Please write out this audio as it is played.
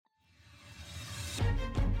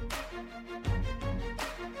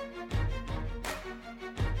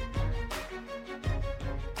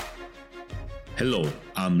Hello,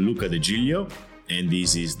 I'm Luca De Giglio, and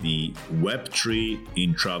this is the Web3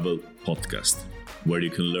 in Travel podcast, where you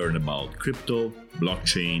can learn about crypto,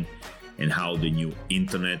 blockchain, and how the new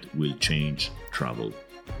internet will change travel.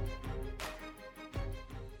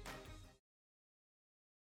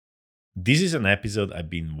 This is an episode I've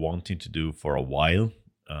been wanting to do for a while,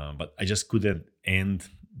 but I just couldn't end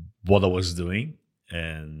what I was doing.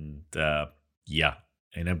 And I've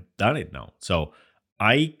done it now. So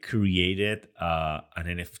I created an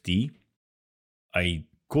NFT. I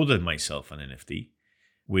coded myself an NFT,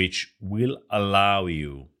 which will allow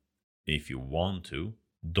you, if you want to,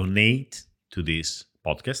 donate to this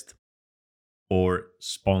podcast or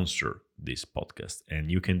sponsor this podcast. And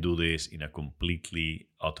you can do this in a completely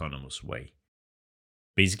autonomous way.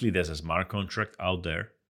 Basically, there's a smart contract out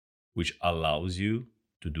there which allows you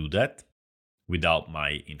to do that without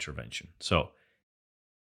my intervention. So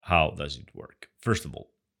how does it work? First of all,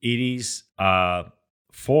 it is a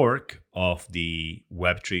fork of the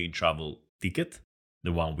Web3 in Travel ticket,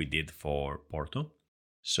 the one we did for Porto.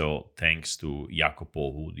 So thanks to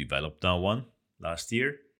Jacopo, who developed that one last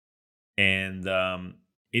year. And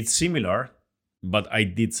it's similar, but I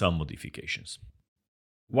did some modifications.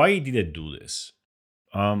 Why did I do this?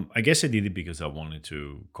 I guess I did it because I wanted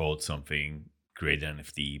to code something, create an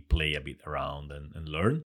NFT, play a bit around and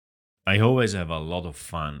learn. I always have a lot of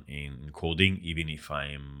fun in coding, even if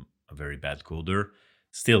I'm a very bad coder.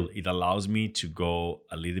 Still, it allows me to go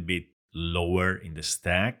a little bit lower in the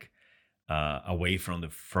stack, away from the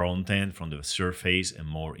front end, from the surface, and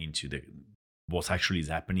more into the what actually is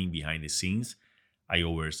happening behind the scenes. I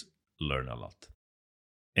always learn a lot.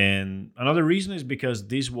 And another reason is because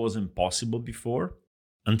this wasn't possible before.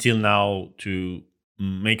 Until now, to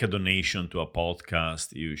make a donation to a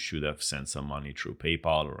podcast, you should have sent some money through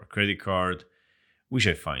PayPal or a credit card, which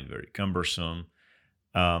I find very cumbersome.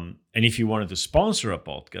 And if you wanted to sponsor a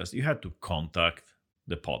podcast, you had to contact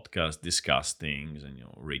the podcast, discuss things, and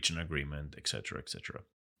reach an agreement, etc., etc.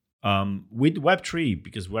 With Web3,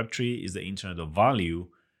 because Web3 is the internet of value,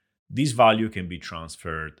 this value can be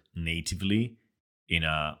transferred natively in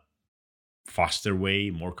a faster way,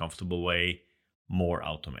 more comfortable way, more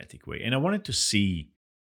automatic way. And I wanted to see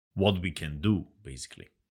what we can do, basically.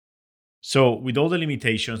 So with all the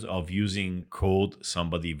limitations of using code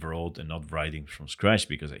somebody wrote and not writing from scratch,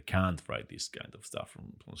 because I can't write this kind of stuff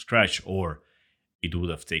from scratch, or it would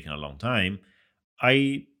have taken a long time,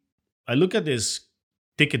 I look at this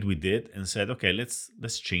ticket we did and said, okay,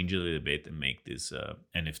 let's change it a little bit and make this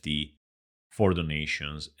NFT for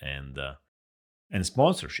donations and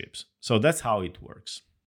sponsorships. So that's how it works.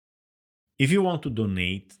 If you want to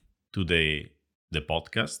donate to the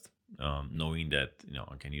podcast, knowing that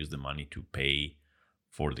I can use the money to pay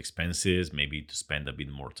for the expenses, maybe to spend a bit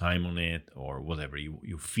more time on it, or whatever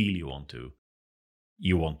you feel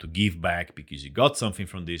you want to give back because you got something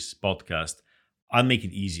from this podcast, I'll make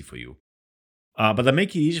it easy for you. But I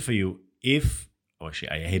make it easy for you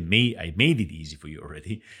I made it easy for you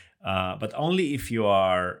already, but only if you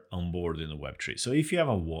are on board in the Web3. So if you have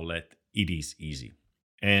a wallet, it is easy.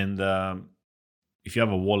 And if you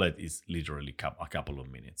have a wallet, it's literally a couple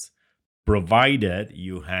of minutes, provided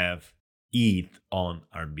you have ETH on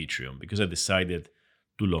Arbitrum, because I decided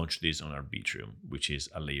to launch this on Arbitrum, which is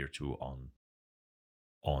a layer 2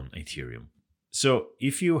 on Ethereum. So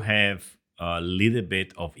if you have a little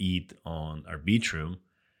bit of ETH on Arbitrum,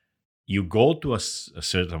 you go to a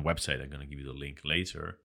certain website. I'm going to give you the link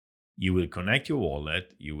later. You will connect your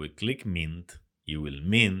wallet, you will click mint, you will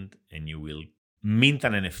mint, and you will mint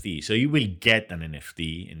an NFT. So you will get an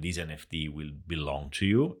NFT, and this NFT will belong to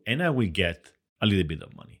you, and I will get a little bit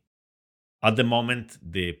of money. At the moment,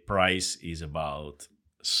 the price is about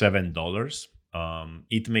 $7.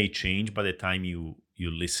 It may change by the time you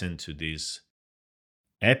listen to this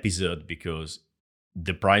episode, because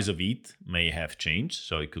the price of ETH may have changed.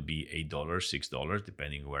 So it could be $8, $6,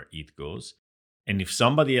 depending where ETH goes. And if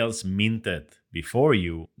somebody else minted before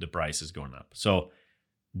you, the price has gone up. So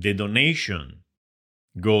the donation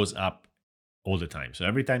goes up all the time. So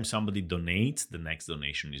every time somebody donates, the next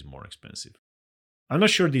donation is more expensive. I'm not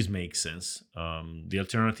sure this makes sense. The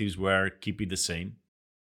alternatives were keep it the same,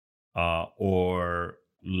 or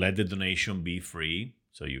let the donation be free,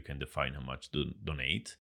 so you can define how much to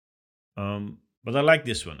donate. But I like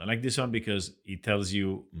this one. I like this one because it tells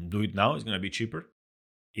you, do it now, it's going to be cheaper.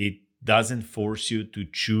 It doesn't force you to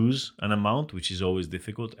choose an amount, which is always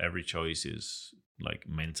difficult. Every choice is like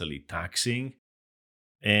mentally taxing.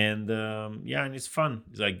 And and it's fun.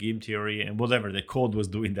 It's like game theory and whatever. The code was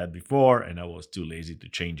doing that before, and I was too lazy to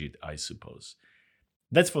change it, I suppose.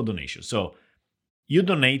 That's for donation. So you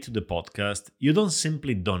donate to the podcast, you don't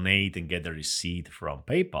simply donate and get a receipt from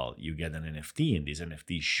PayPal. You get an NFT, and this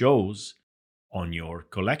NFT shows on your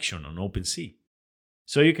collection on OpenSea.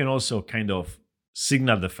 So you can also kind of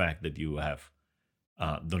signal the fact that you have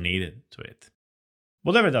donated to it.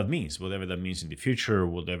 Whatever that means in the future,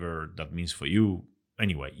 whatever that means for you.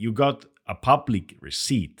 Anyway, you got a public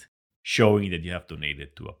receipt showing that you have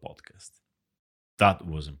donated to a podcast. That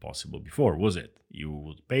wasn't possible before, was it? You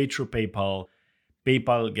would pay through PayPal.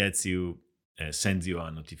 PayPal sends you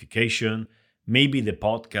a notification. Maybe the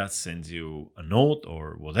podcast sends you a note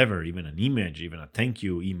or whatever, even an image, even a thank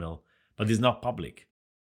you email, but it's not public.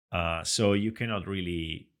 So you cannot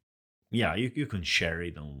really, you can share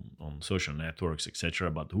it on social networks,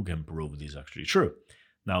 etc. But who can prove this is actually true?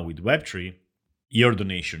 Now with Web3, your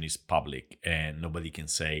donation is public and nobody can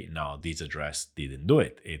say, no, this address didn't do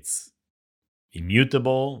it. It's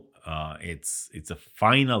immutable. It's a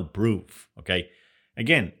final proof. Okay.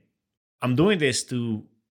 Again, I'm doing this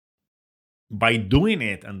by doing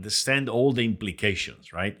it, understand all the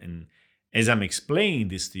implications, right? And as I'm explaining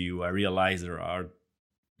this to you, I realize there are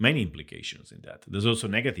many implications in that. There's also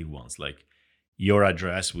negative ones, like your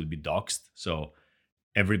address will be doxed. So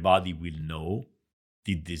everybody will know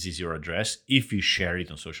that this is your address if you share it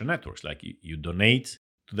on social networks. Like you donate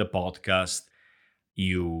to the podcast,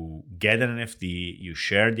 you get an NFT, you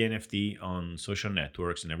share the NFT on social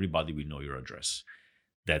networks, and everybody will know your address.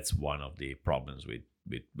 That's one of the problems with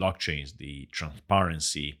blockchains. The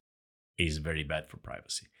transparency is very bad for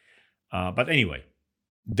privacy. But anyway,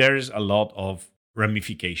 there's a lot of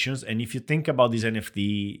ramifications. And if you think about this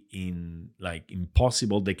NFT in like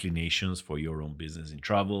impossible declinations for your own business in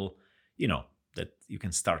travel, that you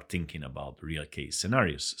can start thinking about real case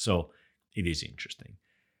scenarios. So it is interesting.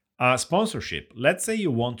 Sponsorship. Let's say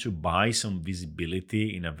you want to buy some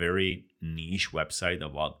visibility in a very niche website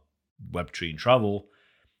about Web3 in travel,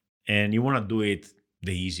 and you want to do it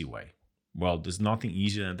the easy way. Well, there's nothing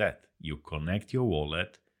easier than that. You connect your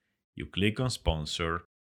wallet, you click on sponsor,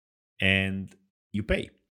 and you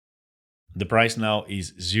pay. The price now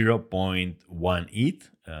is 0.1 ETH,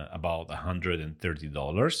 about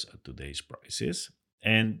 $130 at today's prices.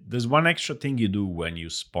 And there's one extra thing you do when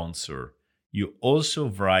you sponsor. You also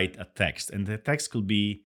write a text, and the text could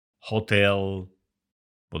be hotel,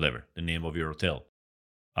 whatever, the name of your hotel,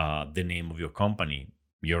 the name of your company,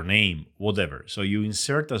 your name, whatever. So you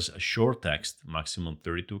insert as a short text, maximum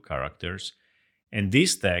 32 characters, and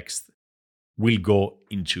this text will go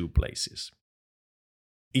in two places.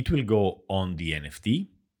 It will go on the NFT,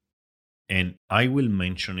 and I will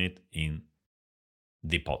mention it in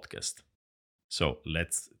the podcast. So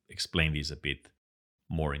let's explain this a bit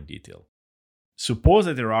more in detail. Suppose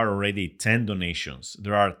that there are already 10 donations.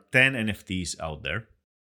 There are 10 NFTs out there.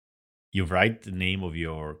 You write the name of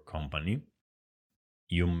your company.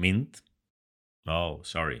 You mint. Oh,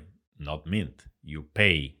 sorry, not mint. You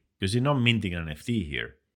pay, because you're not minting an NFT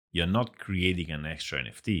here. You're not creating an extra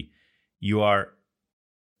NFT. You are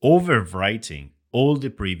overwriting all the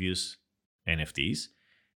previous NFTs,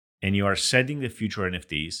 and you are setting the future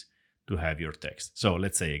NFTs to have your text. So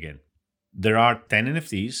let's say again, there are 10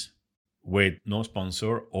 NFTs with no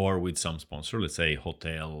sponsor or with some sponsor, let's say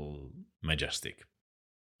Hotel Majestic.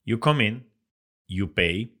 You come in, you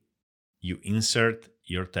pay, you insert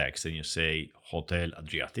your text and you say Hotel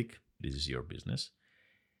Adriatic, this is your business.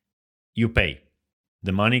 You pay.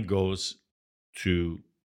 The money goes to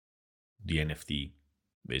the NFT,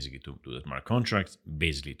 basically to the smart contracts,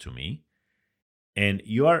 basically to me. And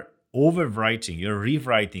you are you're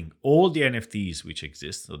rewriting all the NFTs which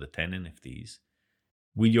exist, so the 10 NFTs,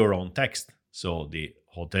 with your own text. So the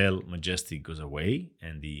Hotel Majestic goes away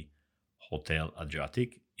and the Hotel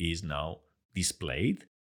Adriatic is now displayed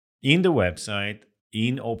in the website,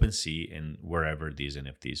 in OpenSea, and wherever these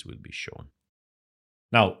NFTs will be shown.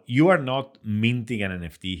 Now, you are not minting an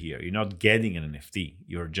NFT here. You're not getting an NFT.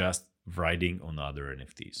 You're just writing on other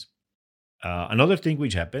NFTs. Another thing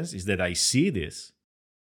which happens is that I see this,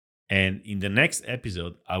 and in the next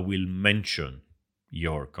episode, I will mention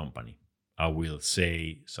your company. I will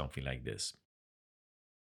say something like this.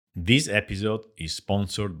 This episode is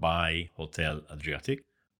sponsored by Hotel Adriatic,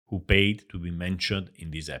 who paid to be mentioned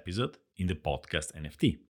in this episode in the podcast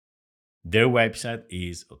NFT. Their website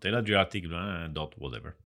is hoteladriatic,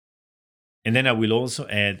 whatever. And then I will also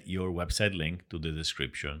add your website link to the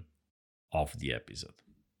description of the episode.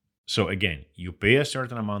 So again, you pay a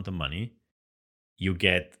certain amount of money, you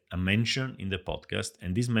get a mention in the podcast,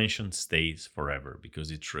 and this mention stays forever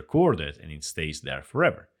because it's recorded and it stays there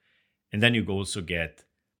forever. And then you also get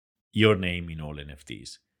your name in all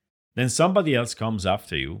NFTs. Then somebody else comes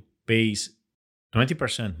after you, pays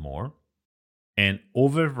 20% more, and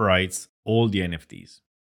overwrites all the NFTs.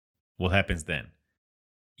 What happens then?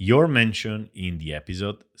 Your mention in the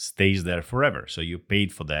episode stays there forever. So you paid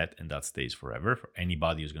for that, and that stays forever. For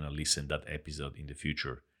anybody who's going to listen to that episode in the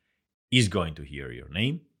future is going to hear your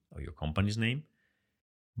name or your company's name.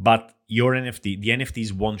 But your NFT, the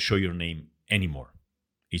NFTs won't show your name anymore.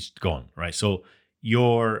 It's gone, right? So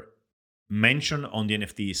your mention on the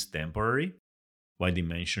NFT is temporary, while the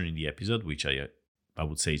mention in the episode, which I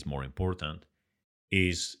would say is more important,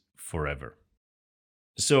 is forever.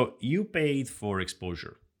 So you paid for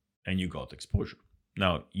exposure and you got exposure.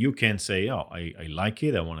 Now you can say, oh, I like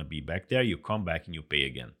it, I want to be back there. You come back and you pay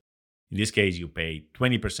again. In this case, you pay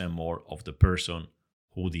 20% more of the person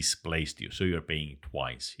who displaced you. So you're paying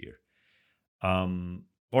twice here.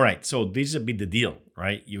 All right, so this is a bit the deal,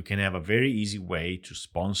 right? You can have a very easy way to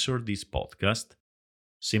sponsor this podcast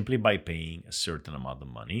simply by paying a certain amount of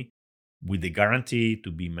money with the guarantee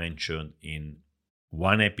to be mentioned in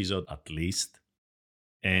one episode at least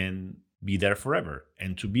and be there forever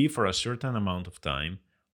and to be for a certain amount of time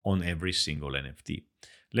on every single NFT.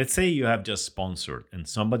 Let's say you have just sponsored and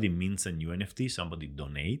somebody mints a new NFT, somebody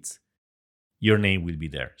donates, your name will be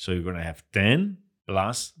there. So you're going to have 10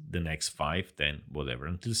 plus the next 5, 10, whatever,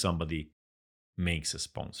 until somebody makes a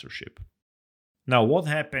sponsorship. Now, what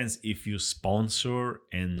happens if you sponsor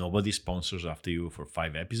and nobody sponsors after you for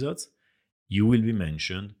 5 episodes? You will be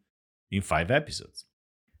mentioned in 5 episodes.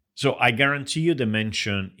 So I guarantee you the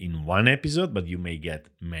mention in one episode, but you may get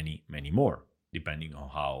many, many more, depending on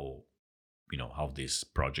how this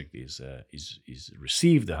project is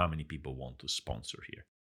received, how many people want to sponsor here.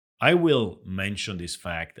 I will mention this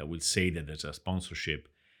fact. I will say that there's a sponsorship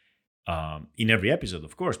in every episode,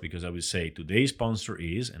 of course, because I will say today's sponsor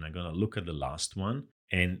is, and I'm going to look at the last one.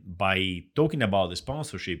 And by talking about the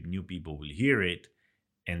sponsorship, new people will hear it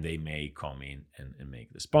and they may come in and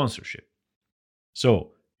make the sponsorship.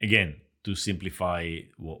 So again, to simplify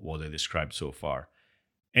what I described so far,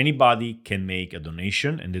 anybody can make a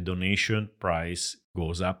donation and the donation price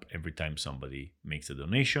goes up every time somebody makes a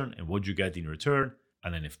donation. And what you get in return,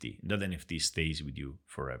 an NFT. That NFT stays with you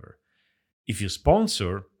forever. If you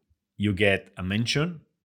sponsor, you get a mention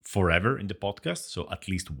forever in the podcast, so at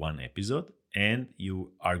least one episode, and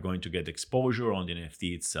you are going to get exposure on the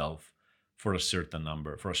NFT itself for a certain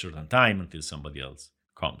time until somebody else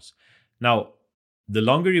comes. Now, the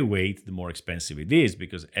longer you wait, the more expensive it is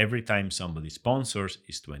because every time somebody sponsors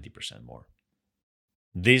is 20% more.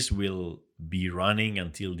 This will be running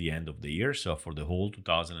until the end of the year. So for the whole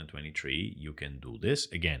 2023, you can do this.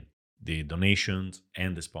 Again, the donations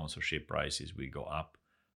and the sponsorship prices will go up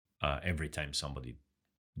every time somebody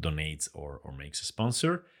donates or makes a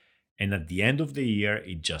sponsor. And at the end of the year,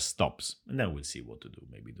 it just stops. And then we'll see what to do.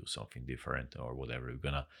 Maybe do something different or whatever. We're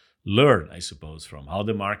going to learn, I suppose, from how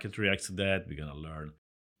the market reacts to that. We're going to learn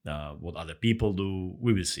what other people do.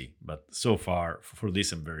 We will see. But so far, for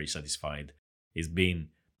this, I'm very satisfied. It's been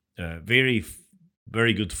very,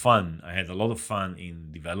 very good fun. I had a lot of fun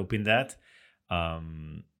in developing that.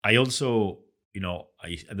 I also,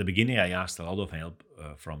 at the beginning, I asked a lot of help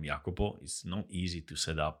from Jacopo. It's not easy to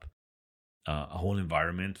set up a whole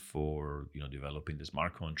environment for developing the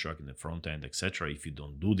smart contract in the front end, etc. if you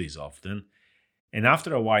don't do this often. And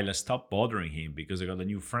after a while, I stopped bothering him because I got a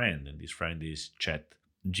new friend, and this friend is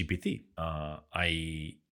ChatGPT.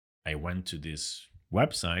 I went to this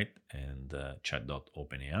website and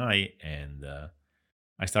chat.openai, and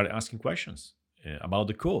I started asking questions about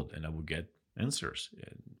the code, and I would get answers.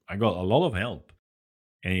 I got a lot of help,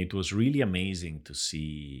 and it was really amazing to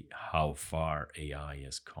see how far AI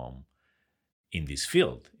has come in this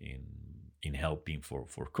field, in helping for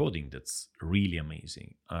coding. That's really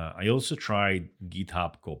amazing. I also tried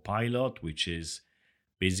GitHub Copilot, which is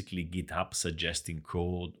basically GitHub suggesting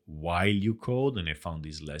code while you code, and I found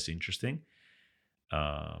this less interesting.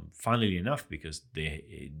 Funnily enough, because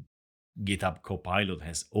the GitHub Copilot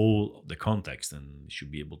has all the context and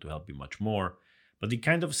should be able to help you much more, but it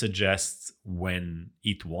kind of suggests when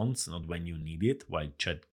it wants, not when you need it. While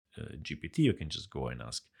ChatGPT, you can just go and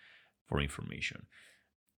ask for information.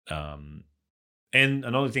 And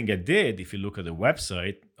another thing I did, if you look at the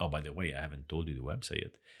website, oh, by the way, I haven't told you the website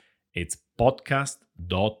yet. It's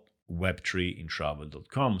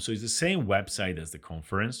podcast.web3intravel.com. So it's the same website as the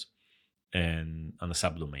conference, and on a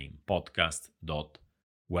subdomain,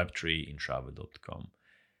 podcast.web3intravel.com.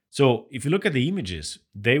 So if you look at the images,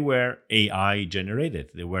 they were AI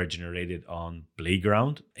generated. They were generated on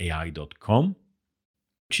playgroundai.com,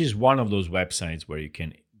 which is one of those websites where you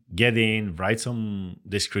can get in, write some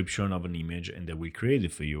description of an image, and they will create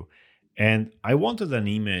it for you. And I wanted an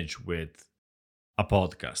image with a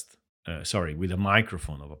podcast. with a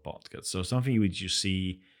microphone of a podcast. So something which you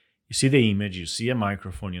see the image, you see a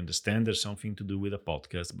microphone, you understand there's something to do with a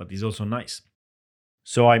podcast, but it's also nice.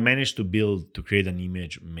 So I managed to create an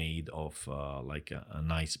image made of like a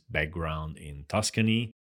nice background in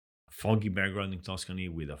Tuscany, a foggy background in Tuscany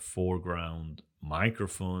with a foreground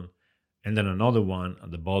microphone, and then another one at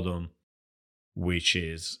the bottom, which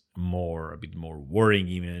is a bit more worrying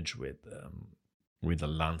image with a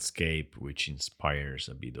landscape which inspires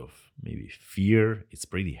a bit of maybe fear. It's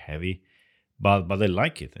pretty heavy, but I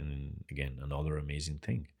like it. And again, another amazing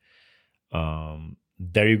thing.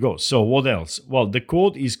 There you go. So what else? Well, the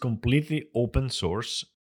code is completely open source.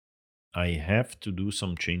 I have to do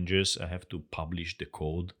some changes. I have to publish the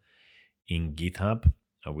code in GitHub.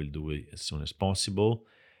 I will do it as soon as possible.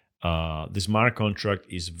 The smart contract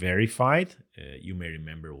is verified. You may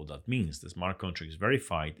remember what that means. The smart contract is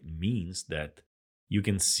verified means that you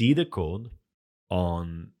can see the code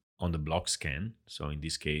on the block scan. So in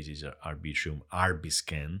this case, is Arbitrum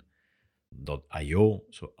rbscan.io.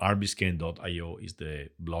 So rbscan.io is the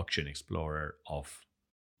blockchain explorer of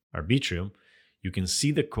Arbitrum. You can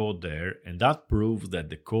see the code there, and that proves that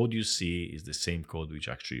the code you see is the same code which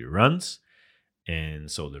actually runs. And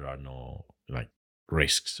so there are no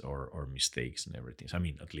risks or mistakes and everything. So, I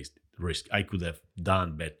mean, at least risk. I could have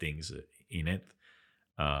done bad things in it,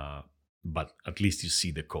 but at least you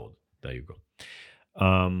see the code. There you go.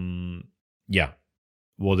 Yeah.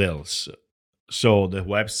 What else? So the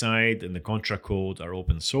website and the contract code are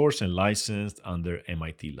open source and licensed under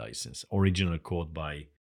MIT license. Original code by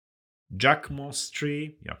Jacopo.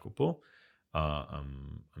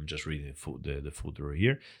 I'm just reading the footer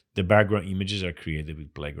here. The background images are created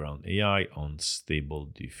with Playground AI on Stable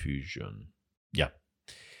Diffusion. Yeah.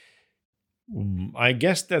 I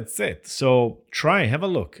guess that's it. So have a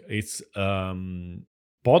look. It's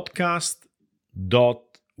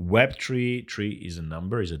podcast.web3, 3 is a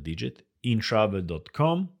number, is a digit,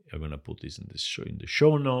 intravel.com. I'm going to put this in the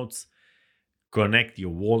show notes. Connect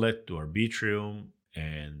your wallet to Arbitrum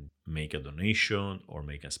and make a donation or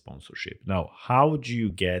make a sponsorship. Now, how do you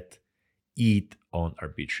get ETH on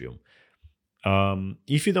Arbitrum?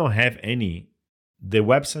 If you don't have any, the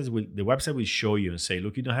website will show you and say,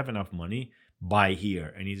 look, you don't have enough money, buy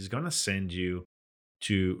here. And it is going to send you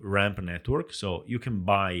to Ramp Network. So you can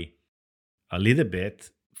buy a little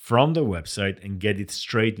bit from the website and get it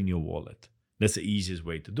straight in your wallet. That's the easiest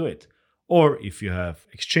way to do it. Or if you have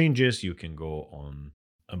exchanges, you can go on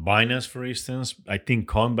Binance, for instance. I think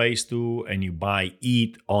Coinbase too, and you buy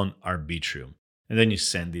ETH on Arbitrum, and then you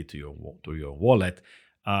send it to your wallet.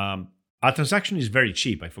 Our transaction is very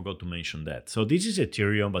cheap. I forgot to mention that. So this is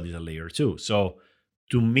Ethereum, but it's a layer 2. So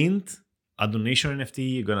to mint a donation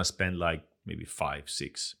NFT, you're gonna spend like maybe 5,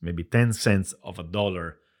 6, maybe 10 cents of a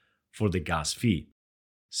dollar for the gas fee.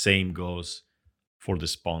 Same goes for the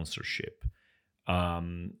sponsorship.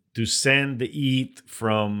 To send the ETH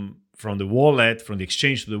from the wallet, from the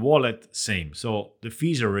exchange to the wallet, same. So the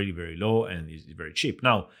fees are already very low and it's very cheap.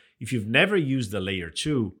 Now, if you've never used the layer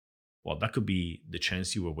 2, well, that could be the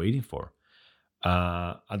chance you were waiting for.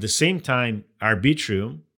 At the same time,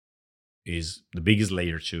 Arbitrum is the biggest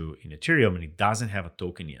layer 2 in Ethereum, and it doesn't have a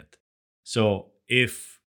token yet. So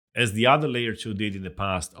if, as the other layer 2 did in the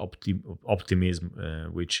past, Optimism,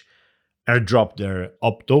 which airdropped their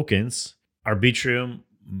op tokens, Arbitrum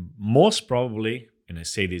most probably, and I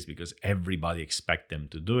say this because everybody expects them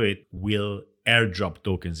to do it, will airdrop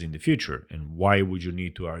tokens in the future. And why would you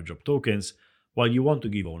need to airdrop tokens? Well, you want to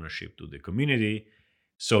give ownership to the community,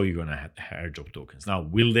 so you're going to have airdrop tokens. Now,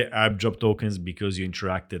 will they airdrop tokens because you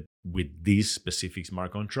interacted with this specific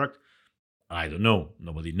smart contract? I don't know.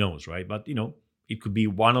 Nobody knows, right? But, it could be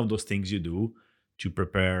one of those things you do to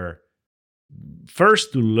prepare,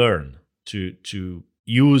 first to learn, to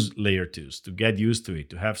use layer 2s, to get used to it,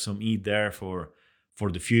 to have some ETH there for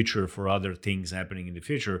the future, for other things happening in the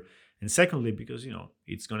future. And secondly, because,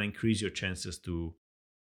 it's going to increase your chances to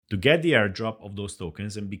get the airdrop of those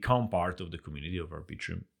tokens and become part of the community of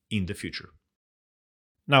Arbitrum in the future.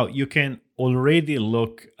 Now, you can already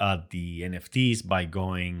look at the NFTs by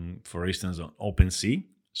going, for instance, on OpenSea.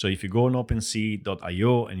 So if you go on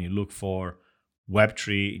OpenSea.io and you look for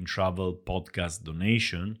Web3 in Travel podcast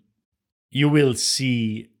donation, you will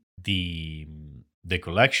see the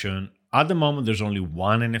collection. At the moment, there's only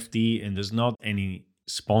one NFT and there's not any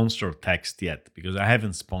sponsor text yet because I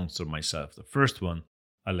haven't sponsored myself. The first one,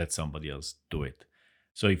 I'll let somebody else do it.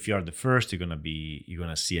 So if you are the first, you're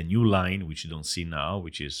gonna see a new line which you don't see now,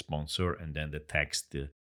 which is sponsor, and then the text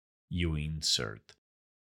you insert.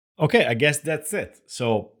 Okay, I guess that's it.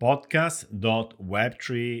 So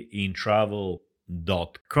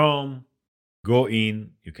podcast.web3intravel.com. Go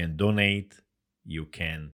in, you can donate, you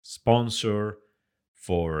can sponsor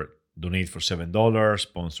donate for $7,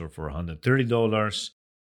 sponsor for $130,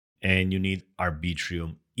 and you need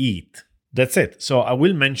Arbitrium ETH. That's it. So I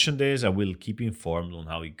will mention this. I will keep you informed on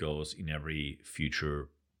how it goes in every future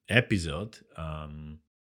episode.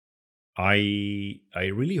 I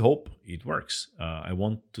really hope it works. I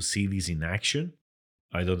want to see this in action.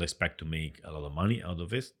 I don't expect to make a lot of money out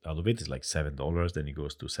of it. It's like $7, then it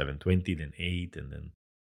goes to $7.20, then $8, and then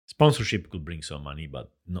sponsorship could bring some money,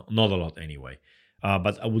 but not a lot anyway.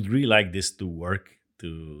 But I would really like this to work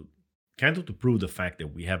to kind of to prove the fact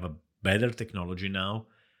that we have a better technology now,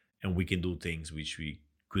 and we can do things which we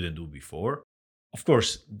couldn't do before. Of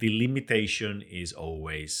course, the limitation is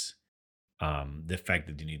always the fact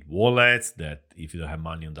that you need wallets, that if you don't have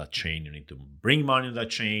money on that chain, you need to bring money on that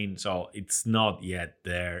chain. So it's not yet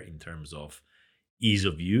there in terms of ease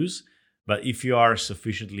of use. But if you are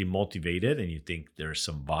sufficiently motivated and you think there's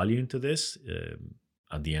some value into this,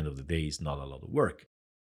 at the end of the day, it's not a lot of work.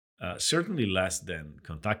 Certainly less than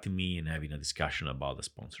contacting me and having a discussion about the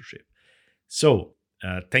sponsorship. So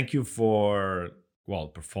thank you for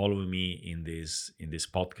following me in this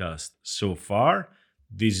podcast so far.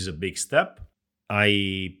 This is a big step.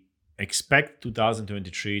 I expect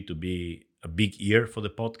 2023 to be a big year for the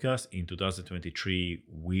podcast. In 2023,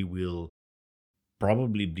 we will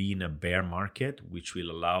probably be in a bear market, which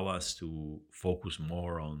will allow us to focus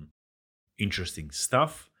more on interesting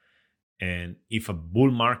stuff. And if a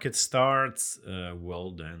bull market starts,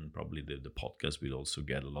 then probably the podcast will also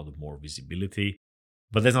get a lot of more visibility.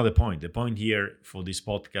 But that's not the point. The point here for this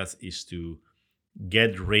podcast is to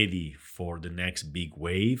get ready for the next big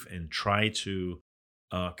wave and try to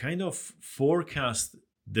kind of forecast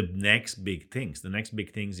the next big things. The next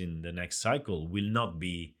big things in the next cycle will not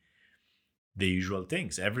be the usual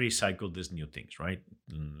things. Every cycle there's new things, right?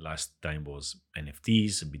 Last time was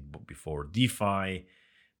NFTs, a bit before DeFi.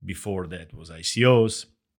 Before that was ICOs.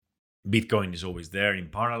 Bitcoin is always there in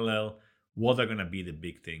parallel. What are going to be the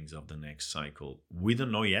big things of the next cycle? We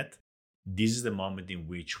don't know yet. This is the moment in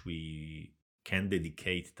which we can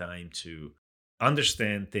dedicate time to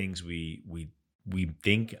understand things we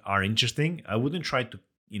think are interesting. I wouldn't try to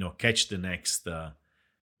catch the next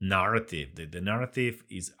narrative. The narrative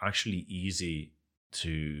is actually easy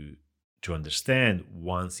to understand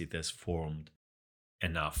once it has formed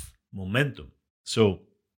enough momentum. So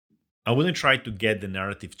I wouldn't try to get the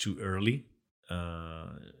narrative too early.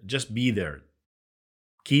 Just be there.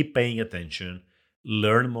 Keep paying attention.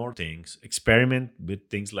 Learn more things. Experiment with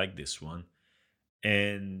things like this one.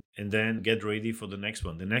 And then get ready for the next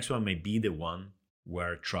one. The next one may be the one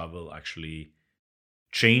where travel actually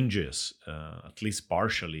changes, at least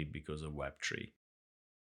partially because of Web3.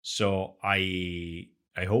 So I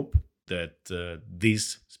hope that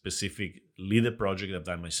this specific leader project I've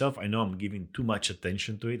done myself, I know I'm giving too much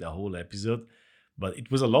attention to it, a whole episode, but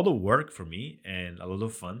it was a lot of work for me and a lot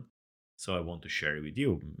of fun. So I want to share it with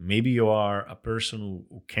you. Maybe you are a person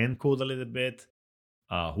who can code a little bit,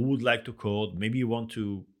 who would like to code. Maybe you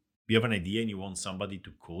have an idea and you want somebody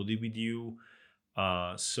to code it with you.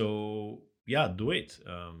 So yeah, do it.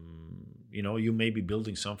 You may be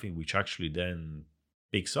building something which actually then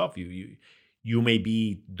picks up. You may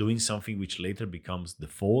be doing something which later becomes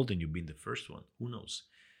default and you've been the first one. Who knows?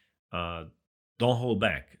 Don't hold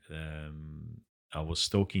back. I was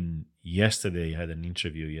talking yesterday, I had an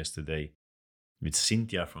interview yesterday with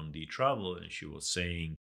Cynthia from The Travel, and she was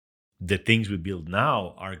saying the things we build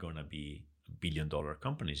now are going to be $1 billion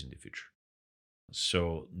companies in the future.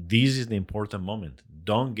 So this is the important moment.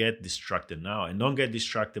 Don't get distracted now, and don't get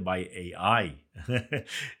distracted by AI.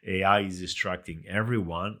 AI is distracting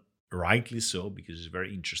everyone, rightly so, because it's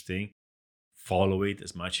very interesting. Follow it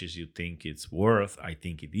as much as you think it's worth. I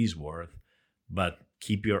think it is worth, but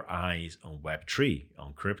keep your eyes on Web3,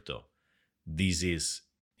 on crypto. This is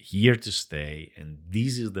here to stay, and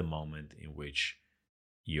this is the moment in which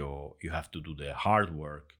you have to do the hard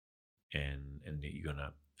work, and you're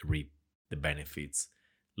gonna reap the benefits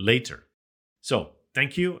later. So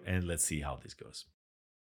thank you, and let's see how this goes.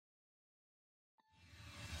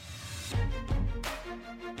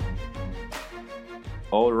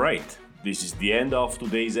 All right, this is the end of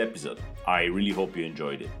today's episode. I really hope you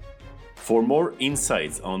enjoyed it. For more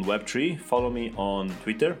insights on Web3, follow me on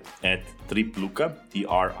Twitter @Tripluca,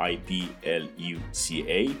 TRIPLUCA,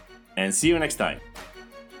 and see you next time.